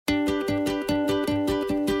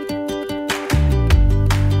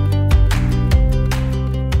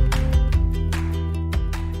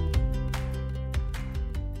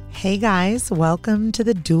Hey guys, welcome to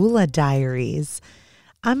the Doula Diaries.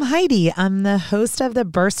 I'm Heidi. I'm the host of the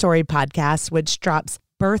Birth Story podcast, which drops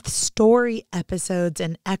birth story episodes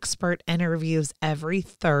and expert interviews every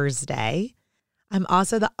Thursday. I'm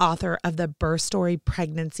also the author of the Birth Story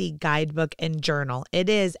Pregnancy Guidebook and Journal. It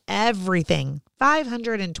is everything,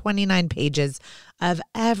 529 pages of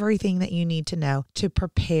everything that you need to know to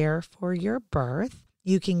prepare for your birth.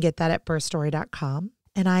 You can get that at birthstory.com.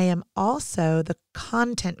 And I am also the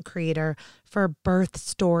content creator for Birth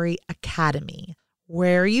Story Academy,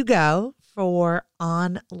 where you go for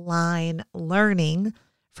online learning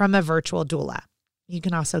from a virtual doula. You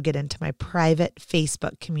can also get into my private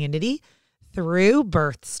Facebook community through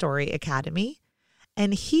Birth Story Academy.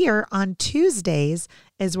 And here on Tuesdays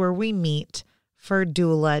is where we meet for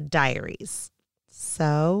Doula Diaries.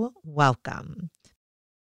 So welcome.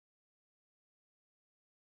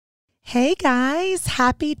 Hey guys,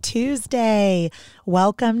 happy Tuesday.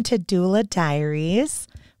 Welcome to Doula Diaries.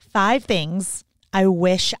 5 things I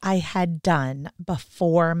wish I had done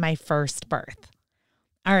before my first birth.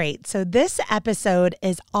 All right, so this episode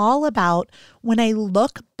is all about when I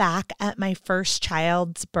look back at my first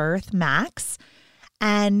child's birth, Max,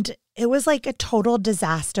 and it was like a total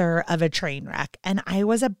disaster of a train wreck, and I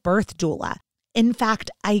was a birth doula. In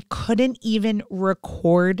fact, I couldn't even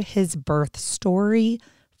record his birth story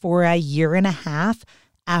for a year and a half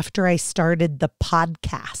after I started the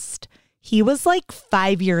podcast. He was like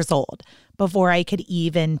 5 years old before I could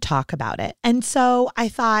even talk about it. And so I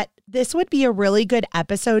thought this would be a really good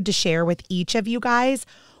episode to share with each of you guys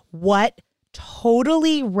what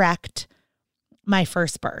totally wrecked my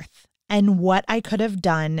first birth and what I could have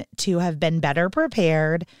done to have been better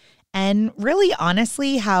prepared, and really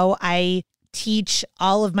honestly how I teach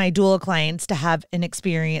all of my doula clients to have an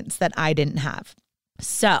experience that I didn't have.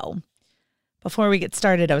 So before we get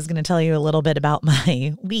started, I was going to tell you a little bit about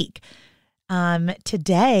my week.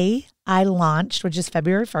 Today I launched, which is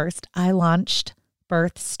February 1st, I launched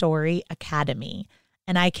Birth Story Academy,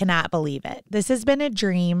 and I cannot believe it. This has been a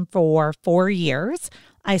dream for 4 years.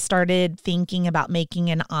 I started thinking about making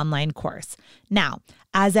an online course. Now,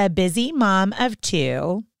 as a busy mom of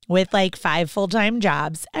 2 with like 5 full-time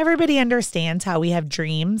jobs, everybody understands how we have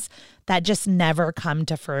dreams that just never come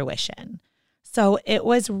to fruition. So it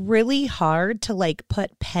was really hard to like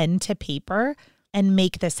put pen to paper and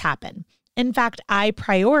make this happen. In fact, I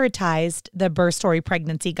prioritized the Birth Story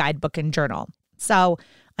Pregnancy Guidebook and Journal. So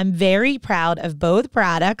I'm very proud of both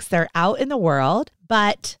products. They're out in the world,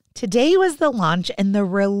 but today was the launch and the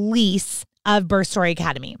release of Birth Story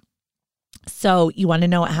Academy. So you want to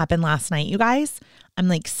know what happened last night, you guys? I'm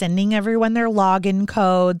like sending everyone their login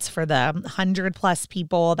codes for the 100+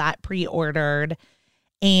 people that pre-ordered,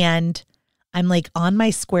 and I'm like on my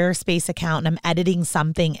Squarespace account and I'm editing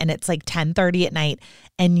something and it's like 10:30 at night.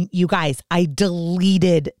 And you guys, I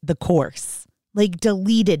deleted the course, like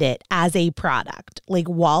deleted it as a product, like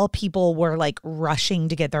while people were like rushing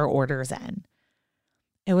to get their orders in.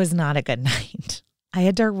 It was not a good night. I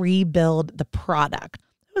had to rebuild the product.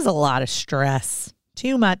 It was a lot of stress,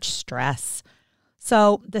 too much stress.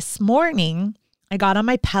 So this morning I got on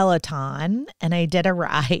my Peloton and I did a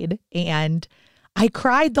ride, and I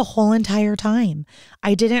cried the whole entire time.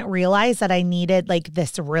 I didn't realize that I needed like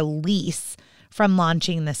this release from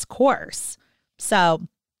launching this course. So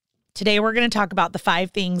today we're going to talk about the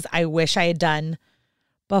 5 things I wish I had done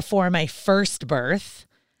before my first birth.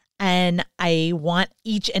 And I want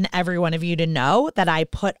each and every one of you to know that I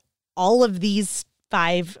put all of these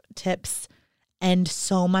 5 tips and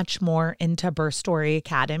so much more into Birth Story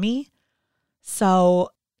Academy. So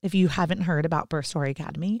if you haven't heard about Birth Story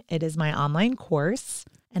Academy, it is my online course.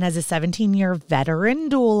 And as a 17-year veteran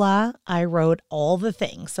doula, I wrote all the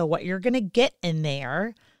things. So what you're going to get in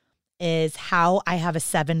there is how I have a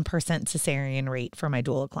 7% cesarean rate for my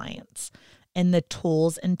doula clients, and the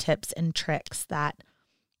tools and tips and tricks that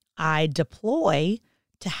I deploy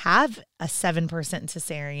to have a 7%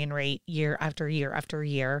 cesarean rate year after year after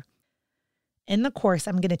year. In the course,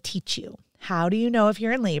 I'm going to teach you, how do you know if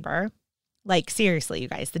you're in labor? Like seriously, you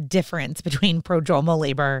guys, the difference between prodromal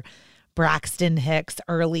labor, Braxton Hicks,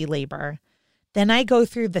 early labor. Then I go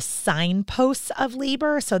through the signposts of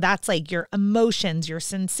labor. So that's like your emotions, your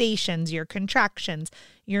sensations, your contractions,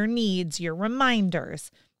 your needs, your reminders,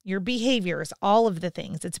 your behaviors, all of the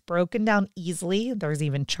things. It's broken down easily. There's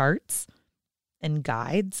even charts and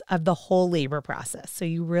guides of the whole labor process. So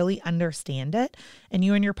you really understand it, and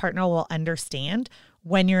you and your partner will understand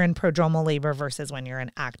when you're in prodromal labor versus when you're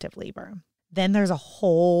in active labor. Then there's a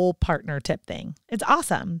whole partner tip thing. It's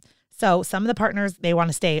awesome. So some of the partners, they want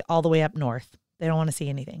to stay all the way up north. They don't want to see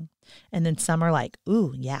anything. And then some are like,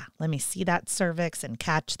 ooh, yeah, let me see that cervix and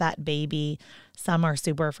catch that baby. Some are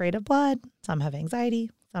super afraid of blood. Some have anxiety.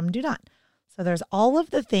 Some do not. So there's all of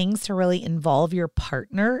the things to really involve your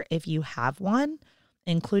partner if you have one,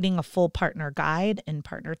 including a full partner guide and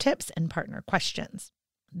partner tips and partner questions.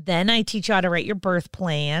 Then I teach you how to write your birth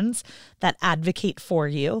plans that advocate for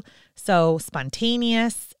you. So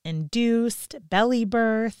spontaneous, induced, belly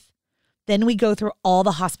birth. Then we go through all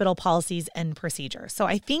the hospital policies and procedures. So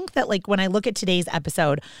I think that like when I look at today's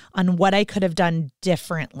episode on what I could have done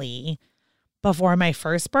differently before my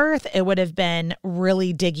first birth, it would have been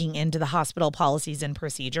really digging into the hospital policies and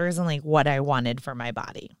procedures and like what I wanted for my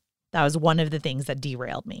body. That was one of the things that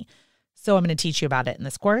derailed me. So I'm going to teach you about it in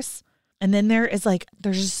this course. And then there's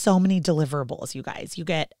just so many deliverables, you guys. You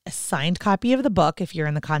get a signed copy of the book if you're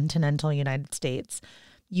in the continental United States.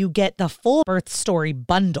 You get the full birth story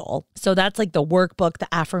bundle. So that's like the workbook, the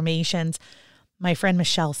affirmations. My friend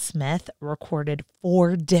Michelle Smith recorded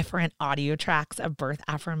 4 different audio tracks of birth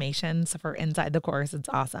affirmations for inside the course. It's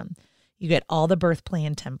awesome. You get all the birth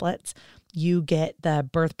plan templates. You get the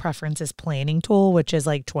birth preferences planning tool, which is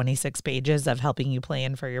like 26 pages of helping you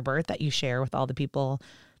plan for your birth that you share with all the people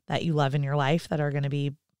that you love in your life that are going to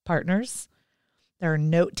be partners. There are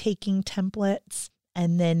note-taking templates.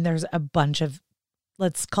 And then there's a bunch of,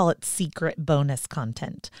 let's call it secret bonus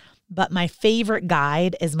content. But my favorite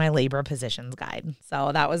guide is my labor positions guide.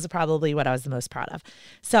 So that was probably what I was the most proud of.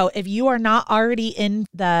 So if you are not already in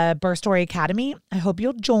the Birth Story Academy, I hope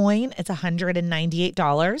you'll join. It's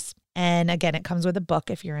 $198. And again, it comes with a book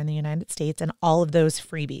if you're in the United States and all of those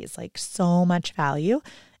freebies, like so much value.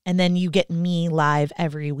 And then you get me live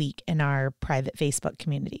every week in our private Facebook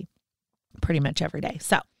community, pretty much every day.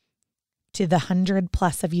 So to the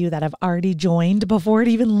 100+ of you that have already joined before it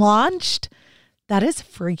even launched, that is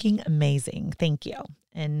freaking amazing. Thank you.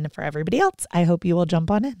 And for everybody else, I hope you will jump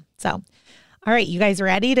on in. So, all right, you guys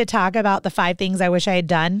ready to talk about the 5 things I wish I had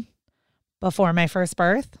done before my first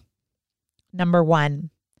birth? Number 1,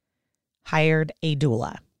 hired a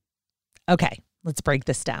doula. Okay, let's break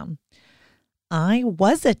this down. I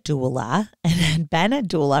was a doula and had been a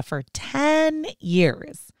doula for 10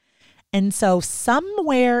 years. And so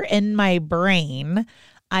somewhere in my brain,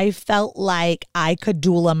 I felt like I could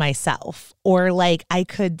doula myself, or like I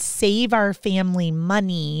could save our family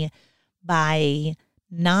money by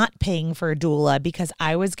not paying for a doula because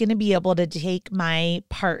I was going to be able to take my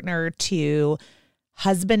partner to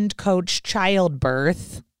husband coach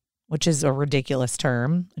childbirth, which is a ridiculous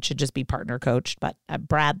term. It should just be partner coached, but at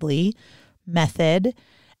Bradley method,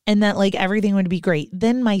 and that like everything would be great.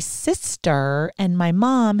 Then my sister and my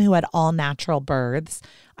mom, who had all natural births,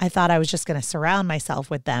 I thought I was just going to surround myself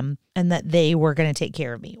with them and that they were going to take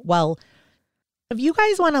care of me. Well, if you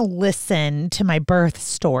guys want to listen to my birth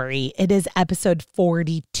story, it is episode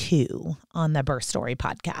 42 on the Birth Story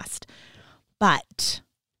podcast. But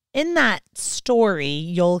in that story,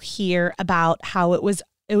 you'll hear about how it was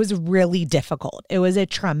really difficult. It was a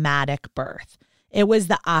traumatic birth. It was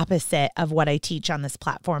the opposite of what I teach on this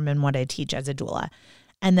platform and what I teach as a doula.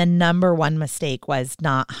 And the number one mistake was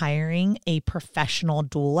not hiring a professional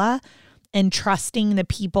doula and trusting the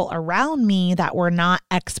people around me that were not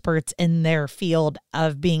experts in their field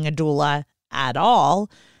of being a doula at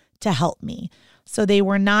all to help me. So they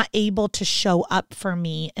were not able to show up for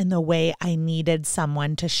me in the way I needed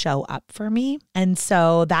someone to show up for me. And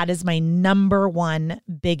so that is my number one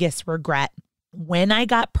biggest regret. When I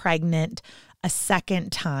got pregnant a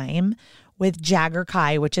second time with Jagger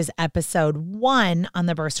Kai, which is episode 1 on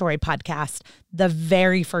the Birth Story podcast, the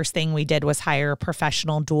very first thing we did was hire a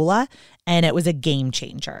professional doula, and it was a game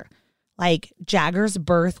changer. Like, Jagger's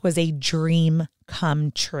birth was a dream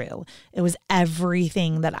come true. It was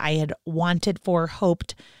everything that I had wanted for,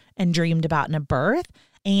 hoped, and dreamed about in a birth.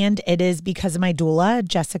 And it is because of my doula,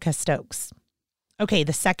 Jessica Stokes. Okay,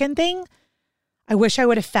 the second thing, I wish I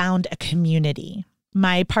would have found a community.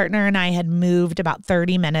 My partner and I had moved about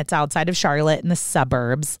 30 minutes outside of Charlotte in the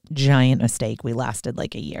suburbs. Giant mistake. We lasted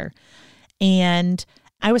like a year. And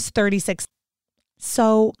I was 36.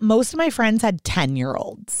 So most of my friends had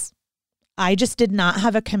 10-year-olds. I just did not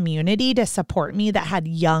have a community to support me that had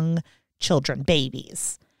young children,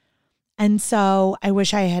 babies. And so I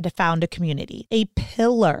wish I had found a community. A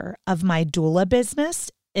pillar of my doula business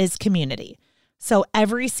is community. So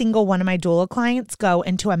every single one of my doula clients go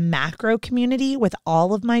into a macro community with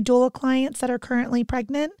all of my doula clients that are currently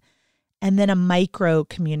pregnant, and then a micro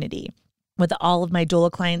community with all of my doula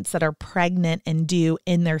clients that are pregnant and due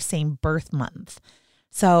in their same birth month.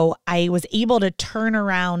 So I was able to turn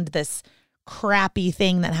around this crappy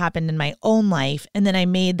thing that happened in my own life, and then I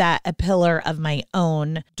made that a pillar of my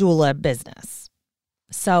own doula business.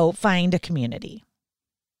 So find a community.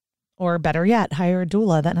 Or better yet, hire a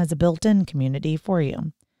doula that has a built-in community for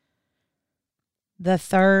you. The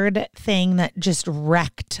third thing that just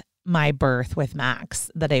wrecked my birth with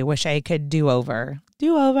Max that I wish I could do over,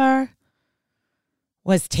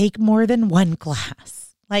 was take more than one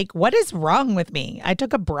class. Like, what is wrong with me? I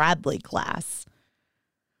took a Bradley class.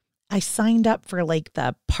 I signed up for like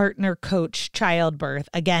the partner coach childbirth,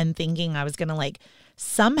 again, thinking I was going to like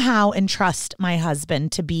somehow entrust my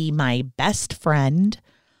husband to be my best friend,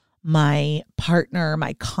 my partner,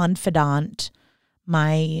 my confidant,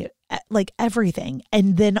 my like everything,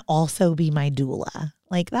 and then also be my doula.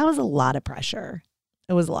 Like, that was a lot of pressure.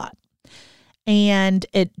 It was a lot. And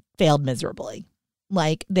it failed miserably.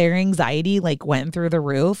 Like, their anxiety like went through the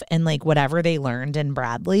roof, and like whatever they learned in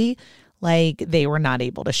Bradley, like they were not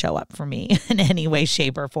able to show up for me in any way,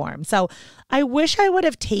 shape, or form. So I wish I would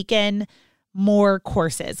have taken more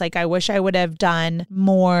courses. Like, I wish I would have done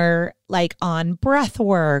more like on breath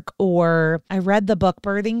work, or I read the book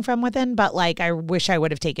Birthing from Within, but like I wish I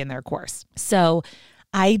would have taken their course. So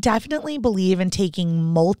I definitely believe in taking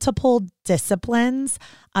multiple disciplines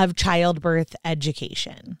of childbirth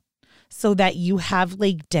education so that you have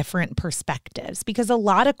like different perspectives, because a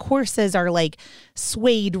lot of courses are like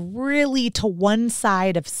swayed really to one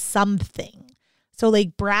side of something. So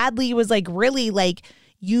like Bradley was like really like,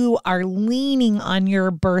 you are leaning on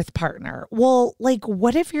your birth partner. Well, like,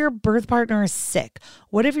 what if your birth partner is sick?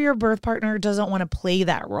 What if your birth partner doesn't want to play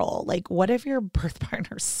that role? Like, what if your birth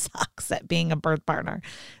partner sucks at being a birth partner?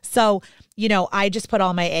 So, you know, I just put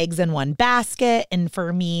all my eggs in one basket. And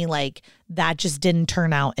for me, like, that just didn't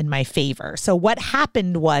turn out in my favor. So what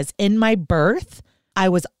happened was, in my birth, I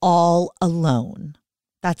was all alone.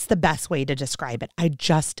 That's the best way to describe it. I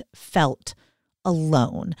just felt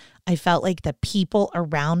alone. I felt like the people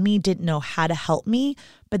around me didn't know how to help me,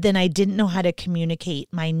 but then I didn't know how to communicate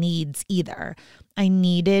my needs either. I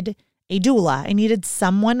needed a doula. I needed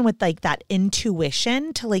someone with like that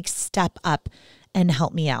intuition to like step up and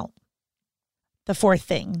help me out. The fourth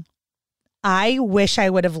thing, I wish I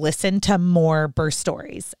would have listened to more birth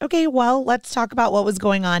stories. Okay, well, let's talk about what was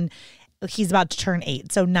going on. He's about to turn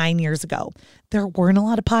 8, so 9 years ago. There weren't a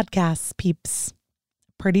lot of podcasts, peeps.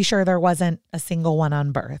 Pretty sure there wasn't a single one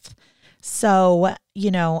on birth. So,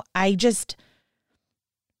 you know, I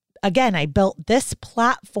built this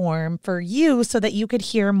platform for you so that you could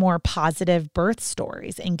hear more positive birth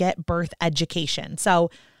stories and get birth education.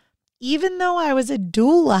 So even though I was a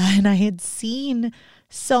doula and I had seen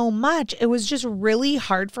so much, it was just really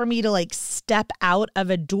hard for me to like step out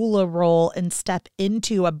of a doula role and step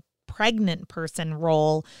into a pregnant person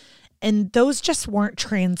role. And those just weren't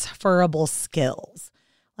transferable skills.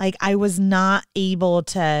 Like, I was not able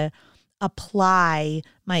to apply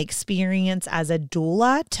my experience as a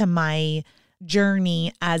doula to my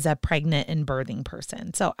journey as a pregnant and birthing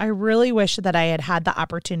person. So I really wish that I had had the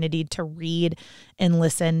opportunity to read and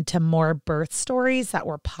listen to more birth stories that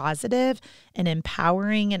were positive and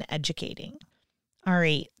empowering and educating. All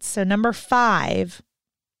right. So number 5,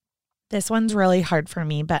 this one's really hard for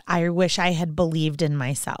me, but I wish I had believed in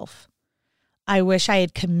myself. I wish I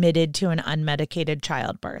had committed to an unmedicated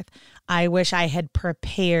childbirth. I wish I had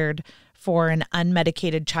prepared for an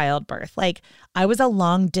unmedicated childbirth. Like, I was a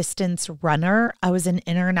long distance runner. I was an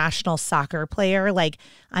international soccer player. Like,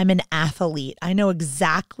 I'm an athlete. I know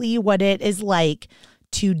exactly what it is like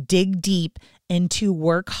to dig deep and to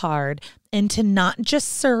work hard and to not just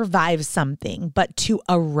survive something, but to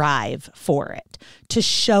arrive for it, to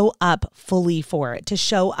show up fully for it, to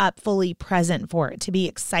show up fully present for it, to be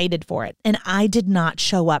excited for it. And I did not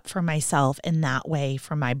show up for myself in that way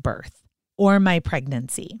for my birth or my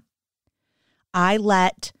pregnancy. I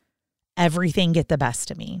let everything get the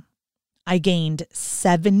best of me. I gained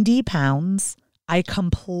 70 pounds. I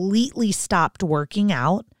completely stopped working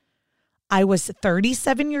out. I was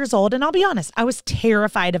 37 years old, and I'll be honest, I was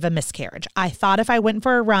terrified of a miscarriage. I thought if I went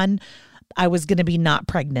for a run, I was going to be not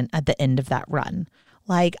pregnant at the end of that run.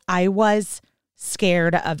 Like, I was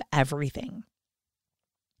scared of everything.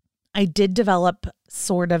 I did develop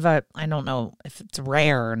sort of I don't know if it's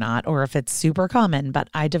rare or not, or if it's super common, but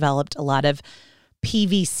I developed a lot of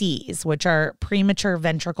PVCs, which are premature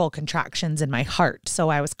ventricle contractions in my heart. So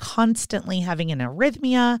I was constantly having an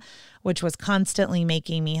arrhythmia, which was constantly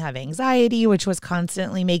making me have anxiety, which was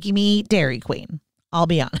constantly making me eat Dairy Queen. I'll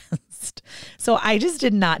be honest. So I just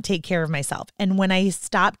did not take care of myself. And when I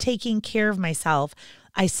stopped taking care of myself,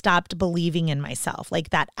 I stopped believing in myself.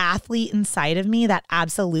 Like, that athlete inside of me that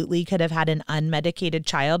absolutely could have had an unmedicated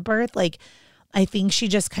childbirth, like, I think she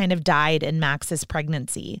just kind of died in Max's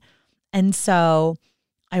pregnancy. And so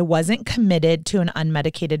I wasn't committed to an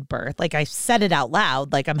unmedicated birth. Like I said it out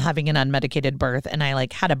loud, like I'm having an unmedicated birth, and I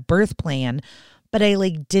like had a birth plan, but I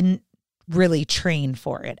like didn't really train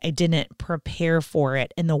for it. I didn't prepare for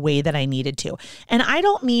it in the way that I needed to. And I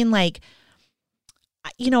don't mean like,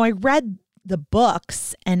 I read the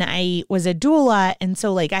books and I was a doula. And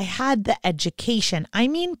so like I had the education. I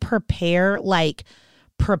mean, prepare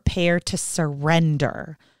to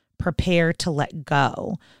surrender, prepare to let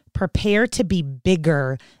go, prepare to be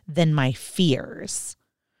bigger than my fears,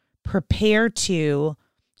 prepare to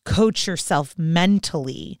coach yourself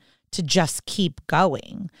mentally to just keep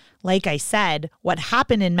going. Like I said, what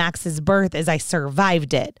happened in Max's birth is I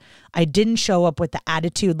survived it. I didn't show up with the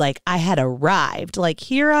attitude like I had arrived. Like,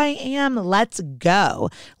 here I am, let's go.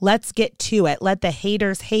 Let's get to it. Let the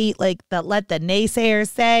haters hate, let the naysayers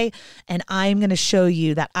say, and I'm going to show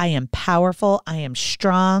you that I am powerful, I am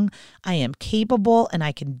strong, I am capable, and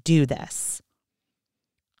I can do this.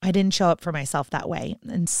 I didn't show up for myself that way.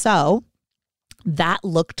 And so that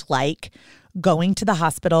looked like going to the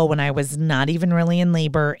hospital when I was not even really in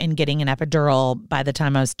labor and getting an epidural by the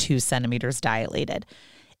time I was 2 centimeters dilated.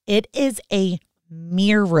 It is a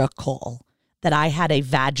miracle that I had a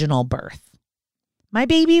vaginal birth. My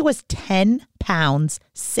baby was 10 pounds,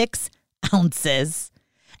 6 ounces,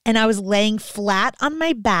 and I was laying flat on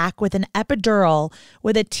my back with an epidural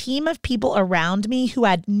with a team of people around me who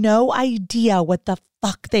had no idea what the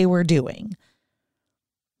fuck they were doing.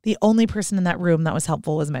 The only person in that room that was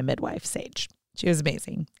helpful was my midwife, Sage. She was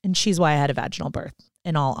amazing. And she's why I had a vaginal birth,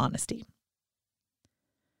 in all honesty.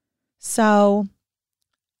 So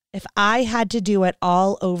if I had to do it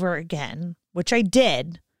all over again, which I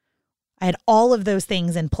did, I had all of those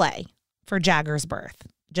things in play for Jagger's birth,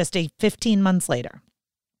 just 15 months later.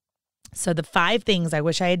 So the 5 things I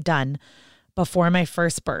wish I had done before my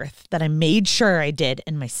first birth that I made sure I did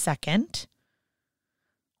in my second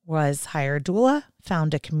was hire a doula,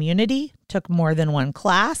 found a community, took more than one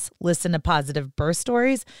class, listened to positive birth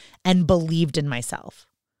stories, and believed in myself.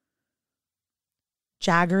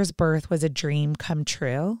 Jagger's birth was a dream come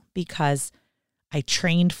true because I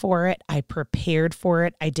trained for it, I prepared for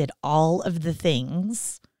it, I did all of the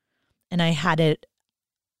things, and I had it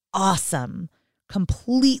awesome,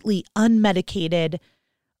 completely unmedicated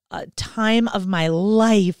time of my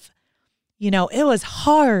life. It was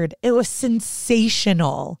hard. It was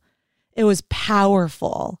sensational. It was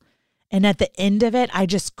powerful. And at the end of it, I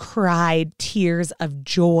just cried tears of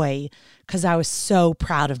joy because I was so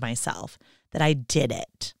proud of myself that I did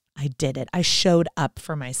it. I did it. I showed up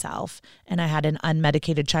for myself, and I had an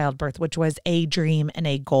unmedicated childbirth, which was a dream and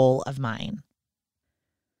a goal of mine.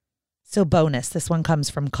 So bonus, this one comes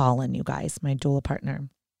from Colin, you guys, my doula partner.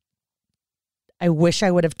 I wish I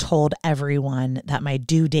would have told everyone that my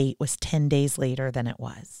due date was 10 days later than it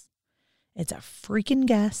was. It's a freaking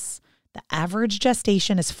guess. The average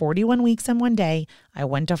gestation is 41 weeks and 1 day. I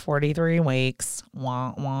went to 43 weeks.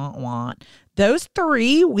 Wah, wah, wah. Those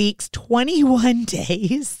 3 weeks, 21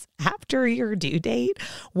 days after your due date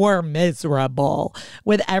were miserable,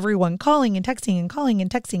 with everyone calling and texting and calling and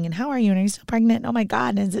texting. And how are you? And are you still pregnant? Oh my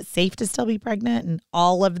God. And is it safe to still be pregnant? And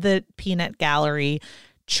all of the peanut gallery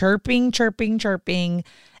chirping,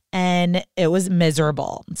 and it was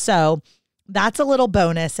miserable. So that's a little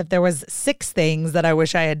bonus. If there was 6 things that I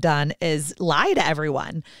wish I had done is lie to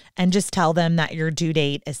everyone and just tell them that your due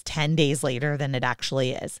date is 10 days later than it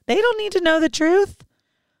actually is. They don't need to know the truth.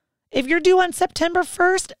 If you're due on September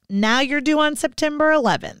 1st, now you're due on September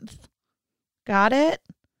 11th. Got it?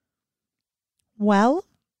 Well,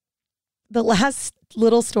 the last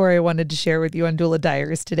little story I wanted to share with you on Doula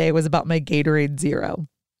Diaries today was about my Gatorade Zero.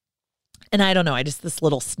 And I don't know, this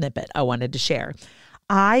little snippet I wanted to share.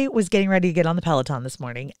 I was getting ready to get on the Peloton this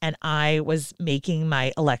morning, and I was making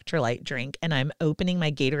my electrolyte drink, and I'm opening my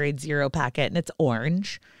Gatorade Zero packet, and it's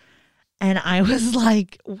orange. And I was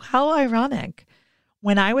like, how ironic.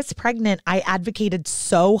 When I was pregnant, I advocated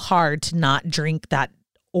so hard to not drink that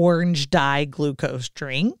orange dye glucose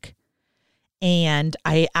drink. And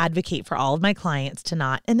I advocate for all of my clients to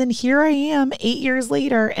not. And then here I am 8 years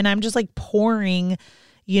later, and I'm just like pouring,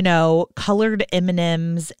 colored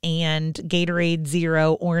M&Ms and Gatorade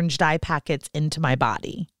Zero orange dye packets into my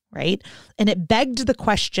body, right? And it begged the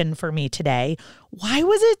question for me today, why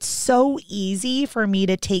was it so easy for me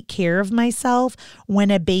to take care of myself when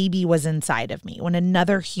a baby was inside of me, when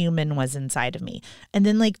another human was inside of me? And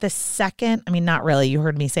then like the second, not really, you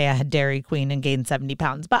heard me say I had Dairy Queen and gained 70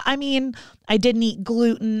 pounds, but I didn't eat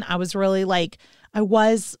gluten. I was really I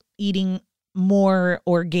was eating more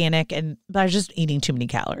organic, but I was just eating too many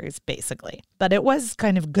calories basically. But it was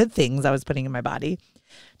kind of good things I was putting in my body,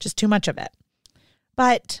 just too much of it.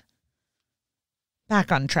 But back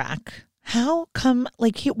on track. How come,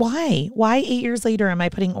 why? Why 8 years later am I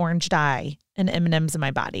putting orange dye and M&Ms in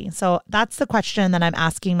my body? So that's the question that I'm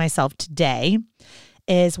asking myself today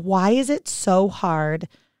is why is it so hard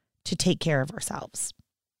to take care of ourselves?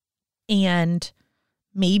 And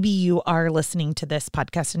maybe you are listening to this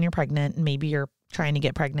podcast and you're pregnant, and maybe you're trying to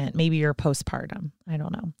get pregnant. Maybe you're postpartum. I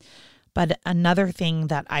don't know. But another thing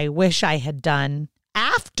that I wish I had done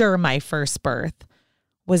after my first birth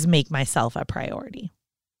was make myself a priority.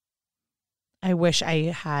 I wish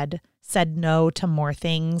I had said no to more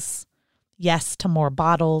things, yes to more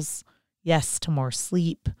bottles, yes to more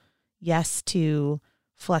sleep, yes to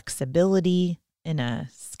flexibility in a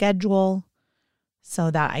schedule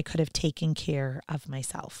so that I could have taken care of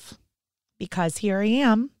myself. Because here I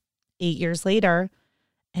am 8 years later,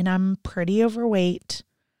 and I'm pretty overweight.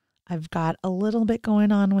 I've got a little bit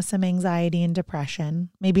going on with some anxiety and depression.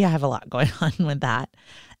 Maybe I have a lot going on with that.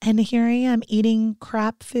 And here I am eating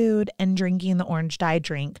crap food and drinking the orange dye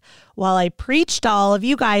drink while I preached to all of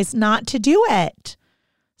you guys not to do it.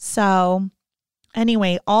 So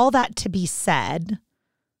anyway, all that to be said,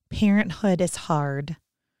 parenthood is hard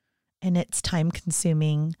and it's time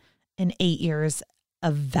consuming, and 8 years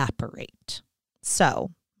evaporate.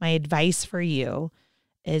 So my advice for you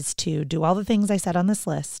is to do all the things I said on this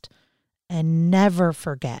list and never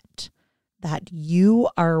forget that you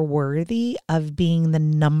are worthy of being the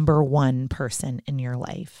number one person in your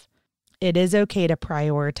life. It is okay to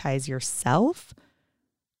prioritize yourself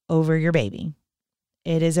over your baby.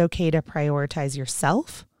 It is okay to prioritize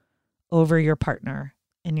yourself over your partner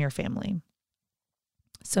and your family.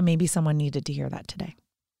 So maybe someone needed to hear that today.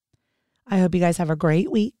 I hope you guys have a great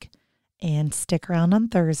week and stick around on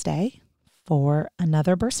Thursday for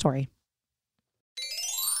another birth story.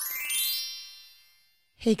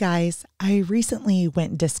 Hey guys, I recently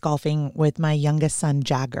went disc golfing with my youngest son,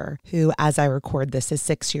 Jagger, who, as I record this, is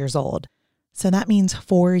 6 years old. So that means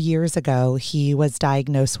 4 years ago, he was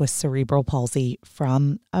diagnosed with cerebral palsy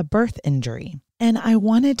from a birth injury. And I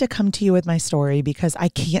wanted to come to you with my story because I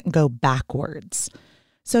can't go backwards.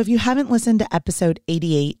 So if you haven't listened to episode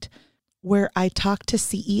 88, where I talked to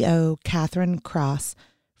CEO Catherine Cross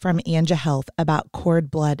from Anja Health about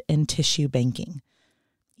cord blood and tissue banking.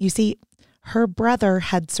 You see, her brother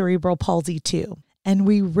had cerebral palsy too, and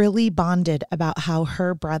we really bonded about how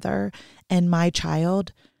her brother and my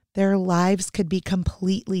child, their lives could be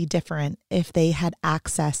completely different if they had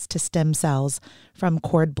access to stem cells from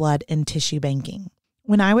cord blood and tissue banking.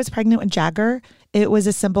 When I was pregnant with Jagger, it was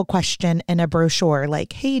a simple question in a brochure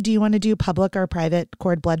like, hey, do you want to do public or private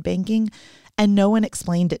cord blood banking? And no one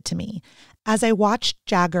explained it to me. As I watched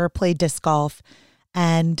Jagger play disc golf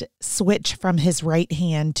and switch from his right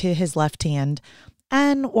hand to his left hand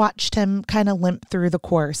and watched him kind of limp through the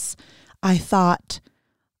course, I thought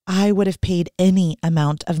I would have paid any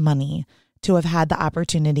amount of money to have had the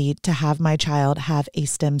opportunity to have my child have a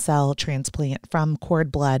stem cell transplant from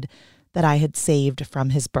cord blood that I had saved from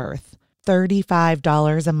his birth.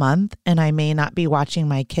 $35 a month, and I may not be watching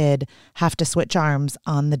my kid have to switch arms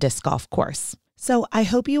on the disc golf course. So I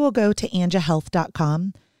hope you will go to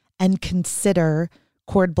anjahealth.com and consider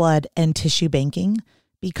cord blood and tissue banking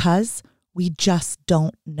because we just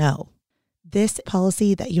don't know. This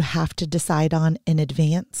policy that you have to decide on in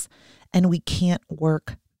advance, and we can't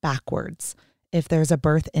work backwards. If there's a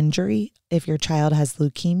birth injury, if your child has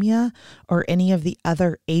leukemia, or any of the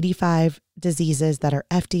other 85 diseases that are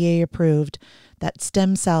FDA approved, that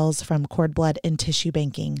stem cells from cord blood and tissue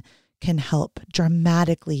banking can help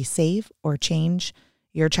dramatically save or change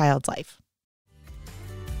your child's life.